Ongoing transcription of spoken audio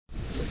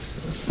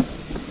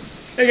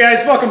Hey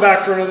guys, welcome back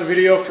for another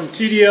video from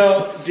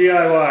TDL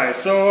DIY.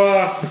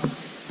 So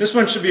this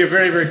one should be a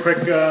very quick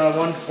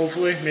one,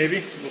 hopefully, maybe,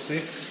 we'll see.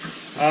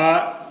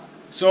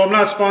 So I'm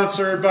not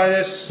sponsored by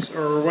this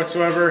or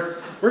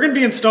whatsoever. We're going to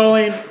be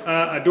installing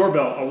a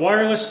doorbell, a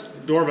wireless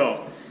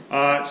doorbell.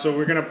 So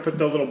we're going to put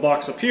the little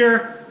box up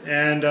here,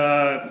 and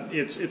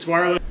it's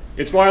wireless.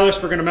 It's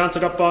wireless. We're going to mount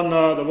it up on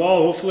the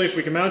wall, hopefully, if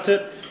we can mount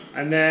it,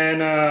 and then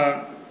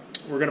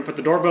we're going to put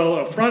the doorbell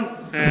up front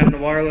and the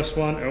wireless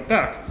one out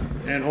back.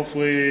 And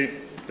hopefully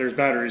there's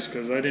batteries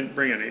because I didn't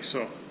bring any.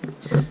 So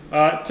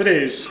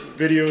today's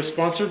video is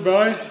sponsored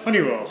by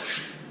Honeywell.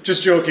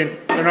 Just joking,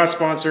 they're not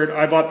sponsored.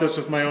 I bought this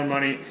with my own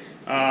money.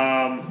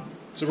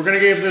 So we're going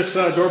to give this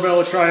doorbell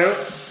a try out.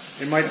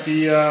 It might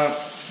be,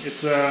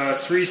 it's a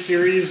 3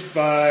 Series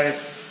by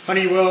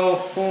Honeywell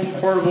Home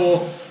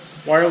Portable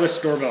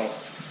Wireless Doorbell.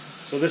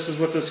 So this is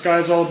what this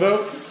guy's all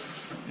about.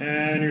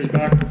 And here's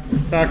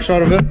a back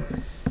shot of it.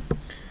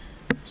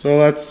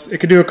 So it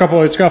could do a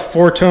couple, it's got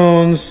 4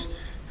 tones,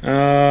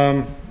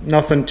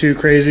 nothing too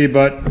crazy,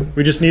 but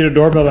we just need a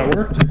doorbell that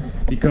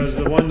worked because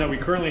the one that we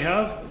currently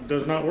have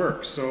does not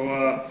work. So,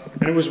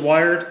 and it was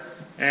wired,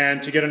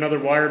 and to get another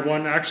wired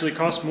one actually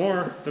cost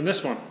more than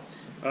this one.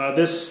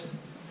 This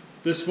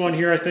one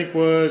here I think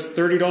was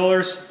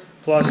 $30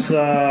 plus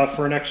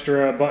for an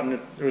extra button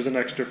it was an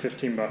extra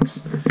 15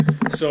 bucks.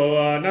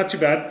 So not too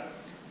bad.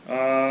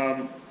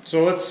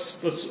 So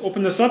let's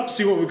open this up,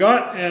 see what we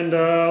got, and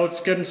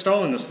let's get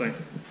installing this thing.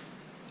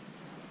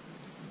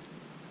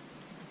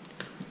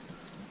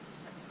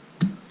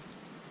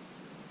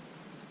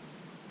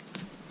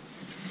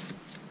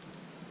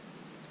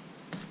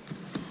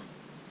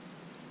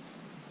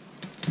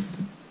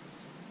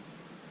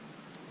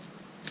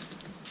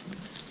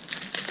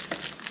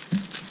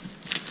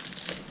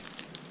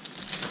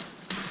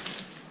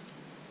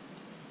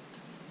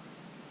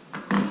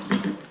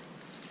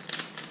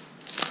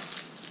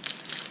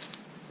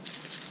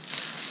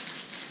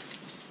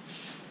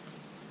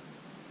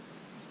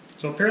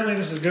 So apparently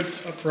this is good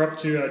for up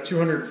to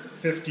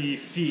 250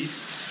 feet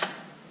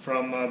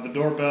from the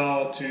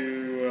doorbell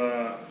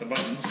to the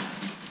buttons.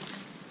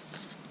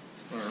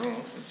 I don't know,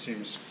 it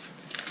seems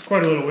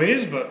quite a little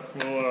ways, but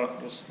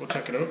we'll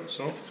check it out.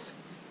 So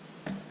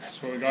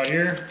that's what we got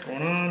here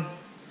going on.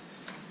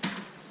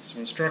 Some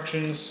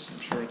instructions. I'm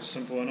sure it's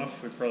simple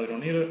enough. We probably don't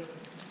need it.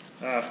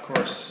 Of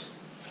course,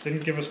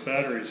 didn't give us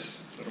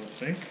batteries, I don't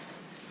think,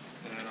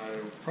 and I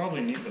will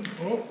probably need them.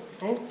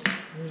 Oh,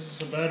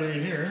 there's a battery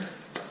in here.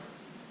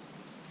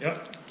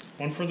 Yep,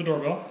 one for the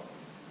doorbell.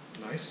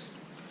 Nice.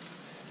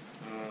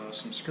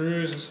 Some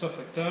screws and stuff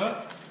like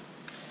that.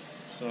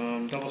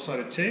 Some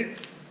double-sided tape.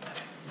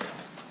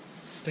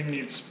 Thing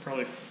needs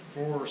probably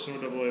 4 or so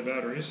AA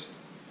batteries.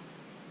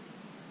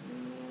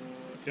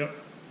 Yep,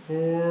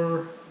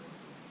 4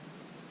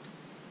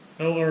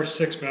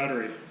 LR6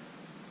 battery.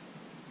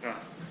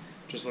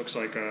 Just looks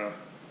like a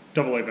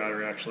AA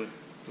battery actually.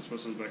 That's what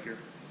this is back here.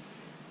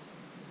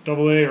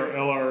 AA or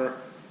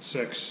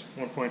LR6,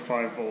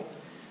 1.5 volt.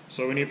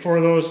 So we need 4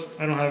 of those.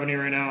 I don't have any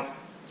right now.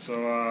 So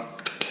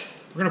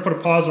we're going to put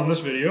a pause on this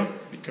video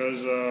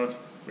because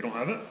we don't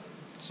have it.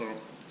 So,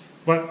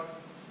 but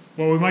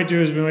what we might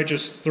do is we might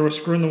just throw a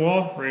screw in the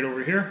wall right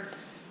over here,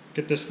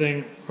 get this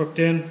thing hooked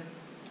in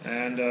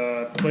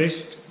and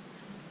placed,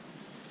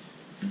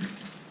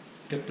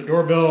 get the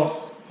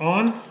doorbell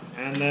on,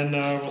 and then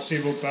we'll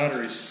see about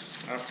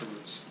batteries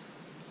afterwards.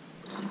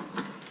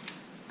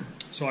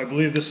 So I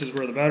believe this is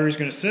where the battery is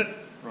going to sit.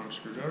 Wrong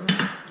screwdriver.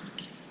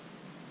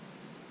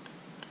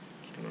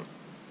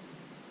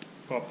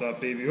 Pop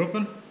that baby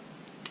open.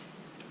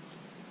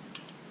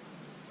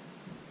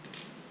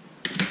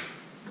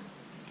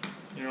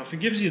 You know, if it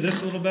gives you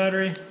this little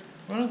battery,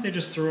 why don't they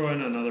just throw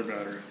in another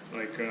battery?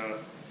 Like, I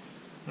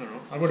don't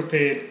know, I would have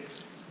paid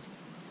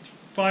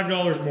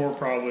 $5 more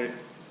probably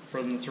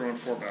for them to throw in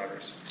 4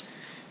 batteries.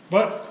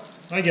 But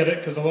I get it,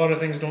 because a lot of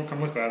things don't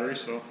come with batteries,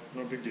 so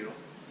no big deal.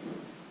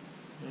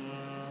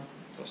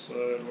 Plus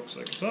it looks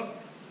like it's up.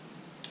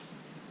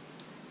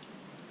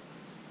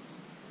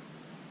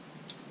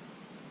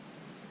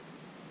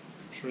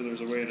 Sure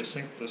there's a way to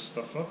sync this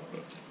stuff up,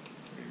 but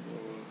we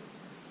will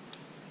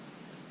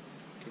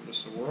give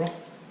this a whirl.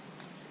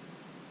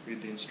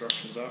 Read the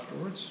instructions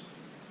afterwards.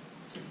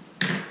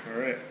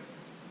 Alright,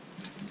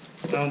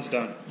 sounds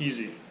done.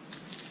 Easy.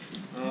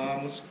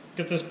 Let's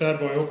get this bad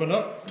boy opened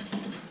up.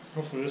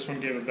 Hopefully this one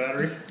gave a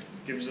battery.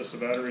 Gives us a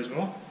battery as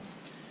well.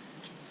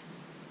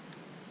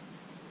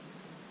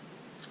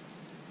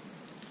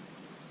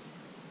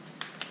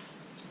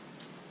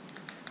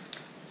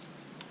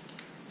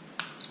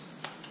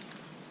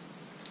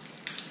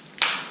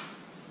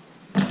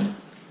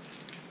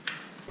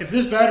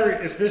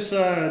 If this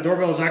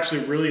doorbell is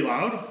actually really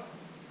loud,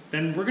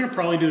 then we're going to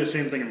probably do the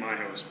same thing in my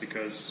house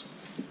because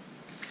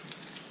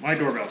my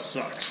doorbell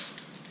sucks.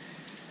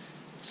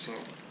 So,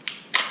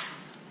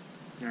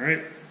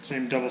 alright,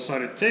 same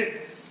double-sided tape.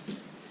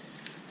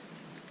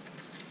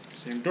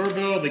 Same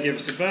doorbell, they give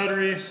us a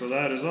battery, so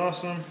that is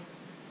awesome.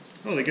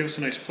 Oh, they give us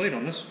a nice plate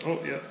on this. Oh,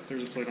 yeah,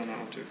 there's a plate on that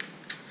one too.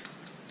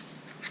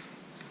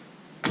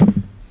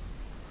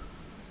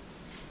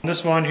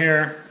 This one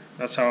here,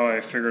 that's how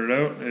I figured it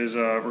out, is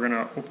we're going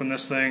to open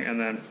this thing and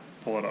then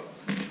pull it up.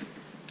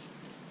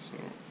 So,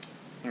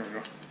 there we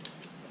go.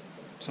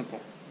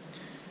 Simple.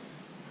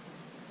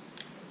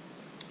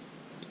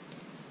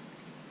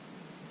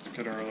 Let's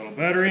get our little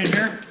battery in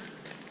here.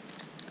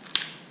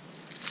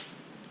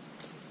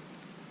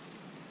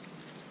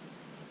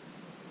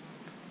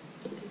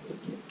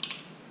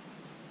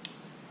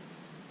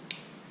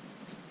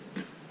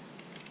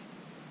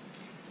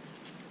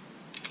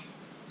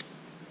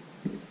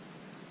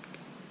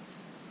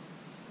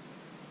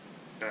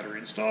 Battery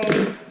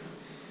installed.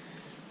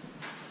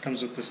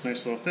 Comes with this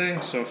nice little thing,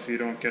 so if you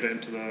don't get it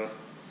into the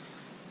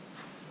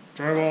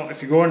drywall,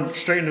 if you go in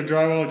straight into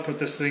drywall, you put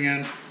this thing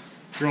in,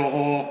 drill a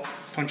hole,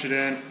 punch it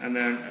in, and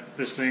then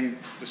this thing,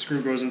 the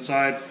screw goes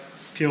inside,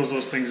 peels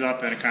those things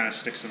up, and it kind of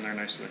sticks in there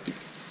nicely.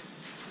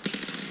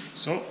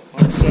 So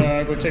let's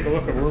go take a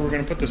look at where we're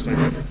going to put this thing.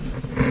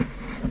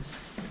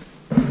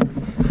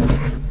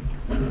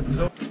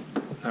 So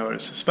I would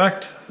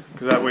suspect,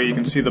 because that way you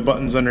can see the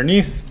buttons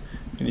underneath.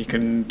 And you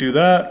can do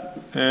that,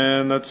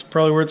 and that's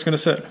probably where it's going to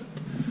sit.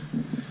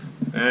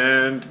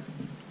 And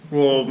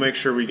we'll make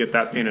sure we get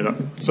that painted up.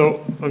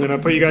 So I'm going to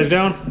put you guys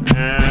down,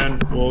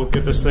 and we'll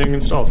get this thing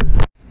installed.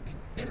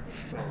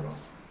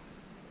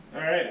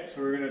 Alright,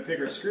 so we're going to take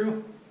our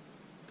screw,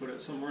 put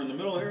it somewhere in the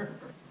middle here.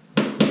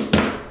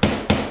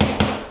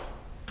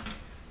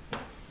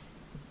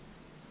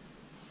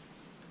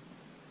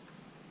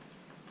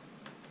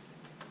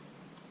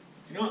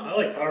 You know what? I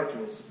like power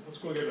tools. Let's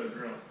go get a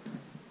drill.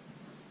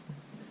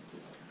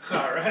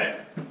 Alright,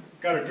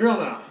 got a drill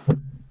now.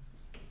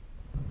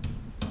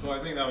 So I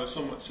think that was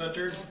somewhat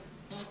centered.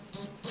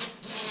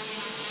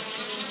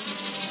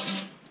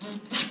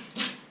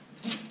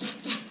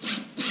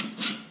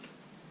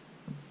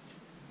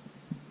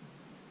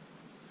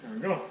 There we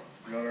go.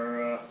 We got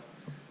our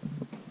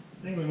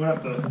thing. We might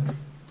have to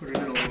put it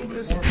in a little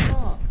bit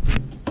more.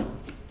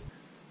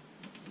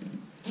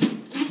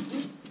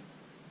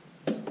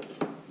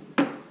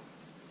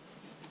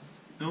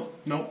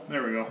 Nope,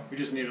 there we go. We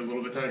just need it a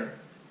little bit tighter.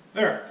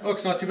 There,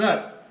 looks not too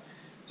bad.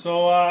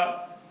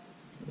 So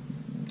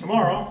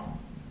tomorrow,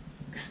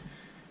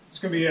 it's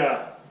going to be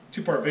a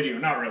two-part video,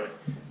 not really.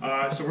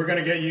 So we're going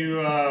to get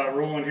you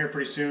rolling here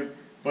pretty soon.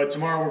 But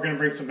tomorrow we're going to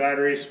bring some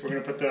batteries. We're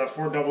going to put the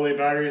 4 AA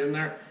batteries in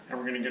there, and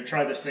we're going to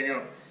try this thing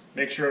out.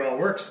 Make sure it all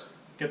works,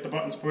 get the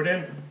buttons put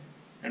in,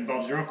 and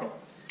Bob's your uncle.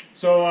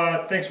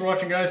 So thanks for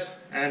watching, guys,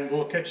 and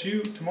we'll catch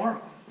you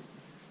tomorrow.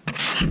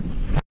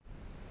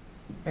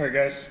 Alright,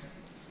 guys.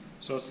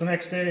 So it's the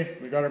next day,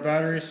 we got our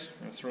batteries,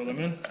 I'm going to throw them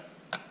in.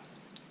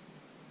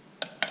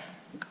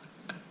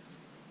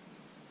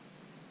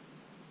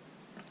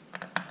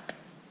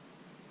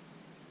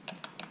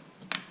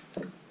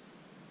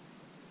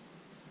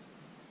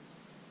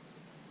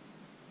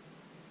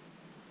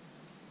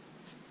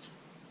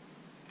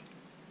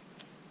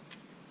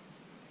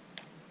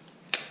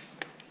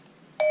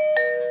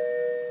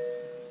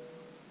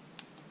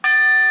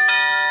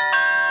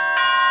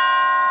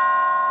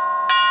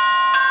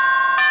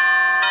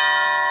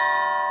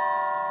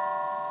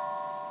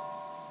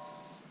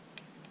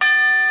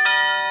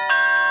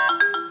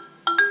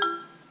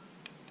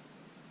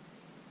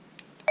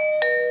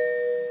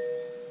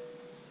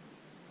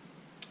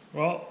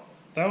 Well,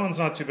 that one's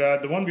not too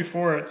bad. The one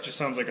before it just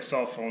sounds like a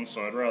cell phone,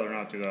 so I'd rather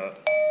not do that.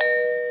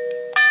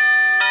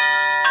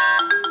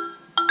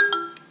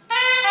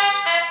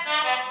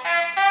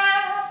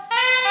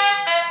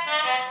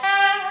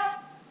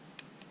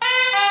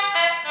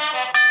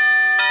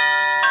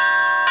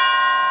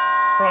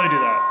 Probably do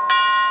that.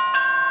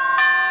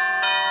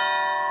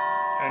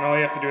 And all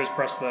you have to do is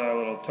press the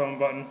little tone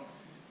button.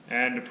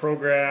 And to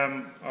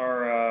program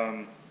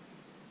our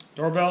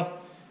doorbell,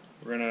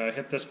 we're going to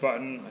hit this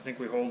button. I think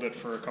we hold it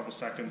for a couple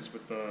seconds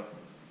with the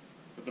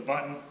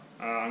button.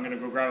 I'm going to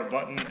go grab a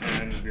button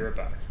and be right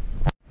back.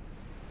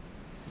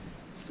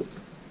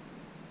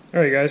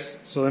 Alright guys,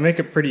 so they make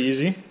it pretty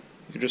easy.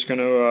 You're just going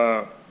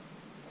to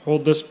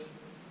hold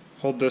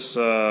this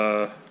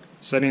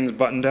settings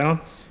button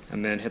down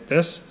and then hit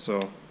this.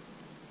 So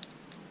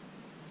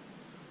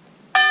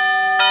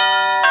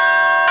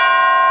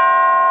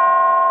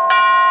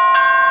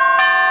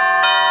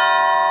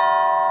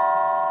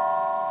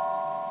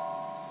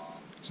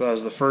that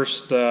was the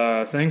first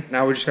thing.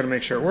 Now we just got to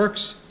make sure it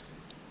works.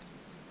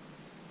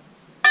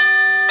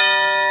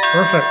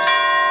 Perfect.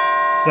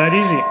 It's that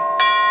easy.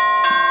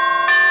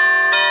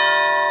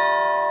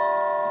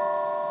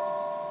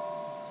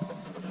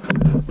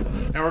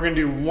 Now we're going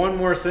to do one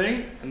more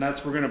thing, and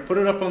that's we're going to put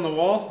it up on the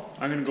wall.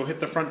 I'm going to go hit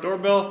the front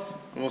doorbell,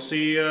 and we'll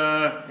see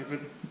if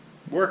it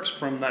works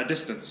from that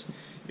distance.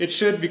 It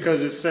should,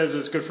 because it says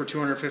it's good for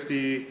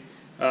 250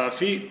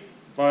 feet,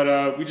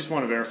 but we just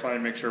want to verify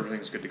and make sure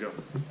everything's good to go.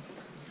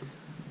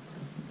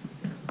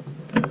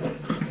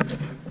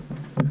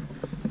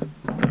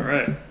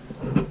 Alright,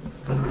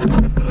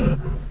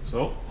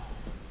 so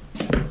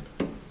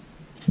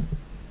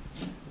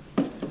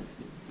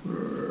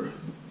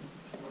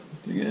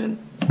again,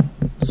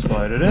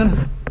 slide it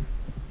in,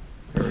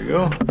 there we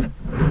go.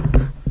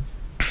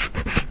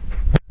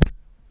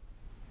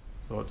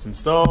 it's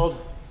installed.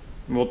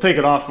 We'll take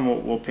it off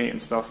and we'll paint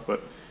and stuff,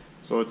 but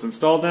so it's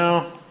installed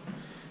now.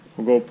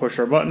 We'll go push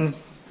our button,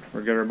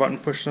 or get our button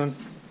pushed in.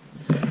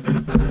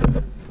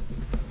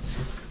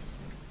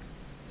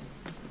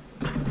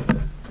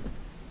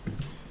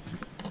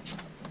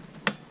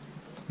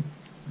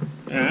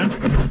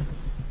 And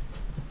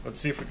let's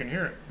see if we can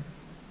hear it.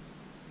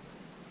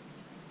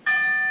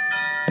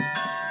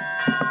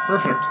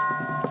 Perfect.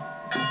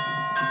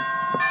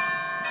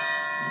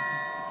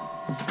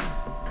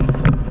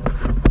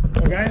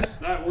 Well guys,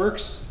 that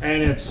works,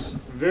 and it's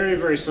very,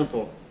 very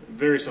simple.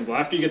 Very simple.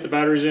 After you get the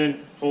batteries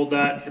in, hold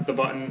that, hit the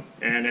button,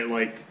 and it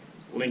like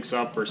links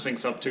up or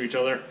syncs up to each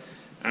other.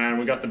 And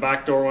we got the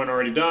back door one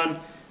already done.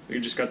 We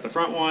just got the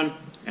front one,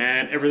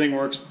 and everything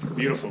works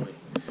beautifully.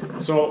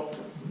 So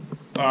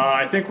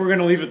I think we're going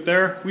to leave it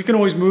there. We can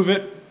always move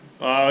it.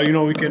 You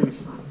know, we can,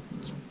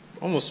 it's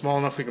almost small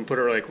enough we can put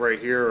it like right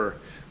here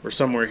or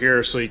somewhere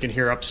here so you can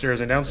hear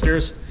upstairs and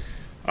downstairs.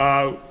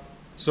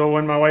 So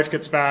when my wife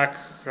gets back,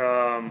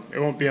 it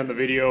won't be on the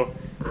video,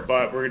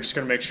 but we're just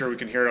going to make sure we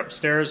can hear it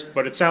upstairs.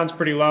 But it sounds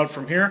pretty loud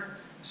from here,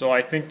 so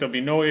I think there'll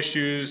be no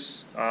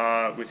issues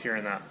with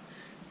hearing that.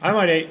 I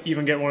might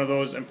even get one of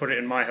those and put it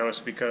in my house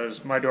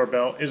because my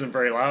doorbell isn't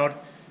very loud,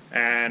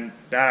 and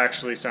that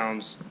actually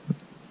sounds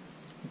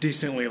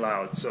decently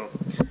loud. So,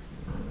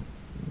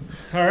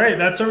 alright,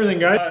 that's everything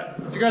guys.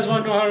 If you guys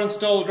want to know how to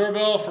install a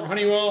doorbell from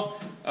Honeywell,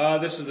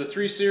 this is the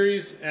 3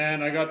 series,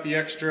 and I got the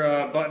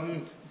extra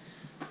button.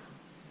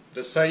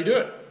 This is how you do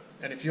it.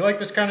 And if you like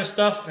this kind of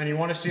stuff and you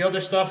want to see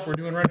other stuff, we're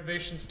doing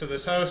renovations to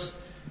this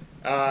house,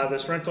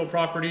 this rental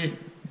property,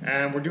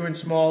 and we're doing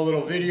small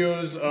little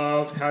videos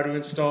of how to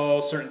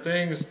install certain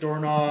things,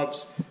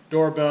 doorknobs,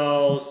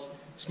 doorbells,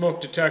 smoke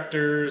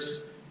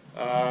detectors,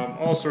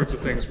 all sorts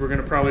of things. We're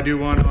going to probably do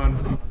one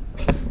on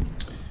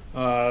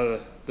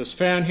this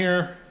fan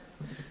here.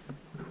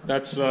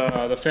 That's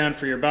the fan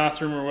for your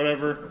bathroom or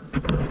whatever.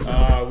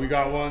 We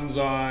got ones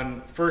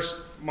on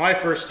my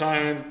first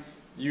time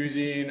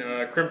using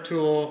a crimp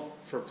tool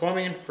for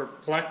plumbing, for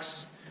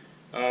Plex.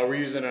 We're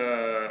using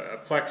a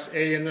Plex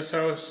A in this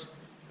house.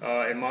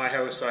 In my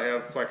house I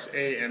have Plex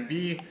A and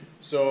B,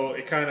 so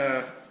it kind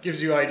of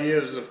gives you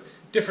ideas of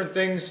different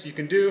things you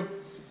can do,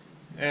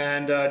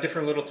 and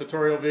different little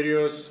tutorial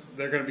videos.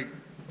 They're going to be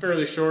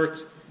fairly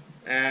short,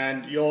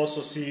 and you'll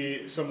also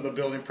see some of the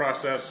building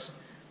process,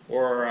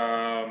 or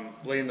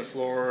laying the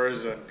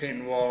floors and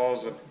painting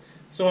walls and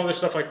some other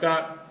stuff like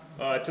that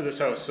to this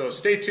house. So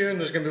stay tuned,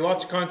 there's going to be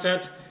lots of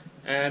content,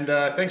 and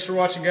thanks for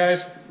watching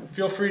guys.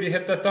 Feel free to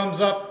hit the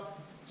thumbs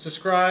up,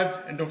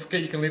 subscribe, and don't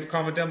forget you can leave a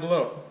comment down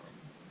below.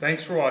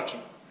 Thanks for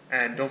watching,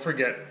 and don't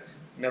forget,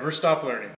 never stop learning.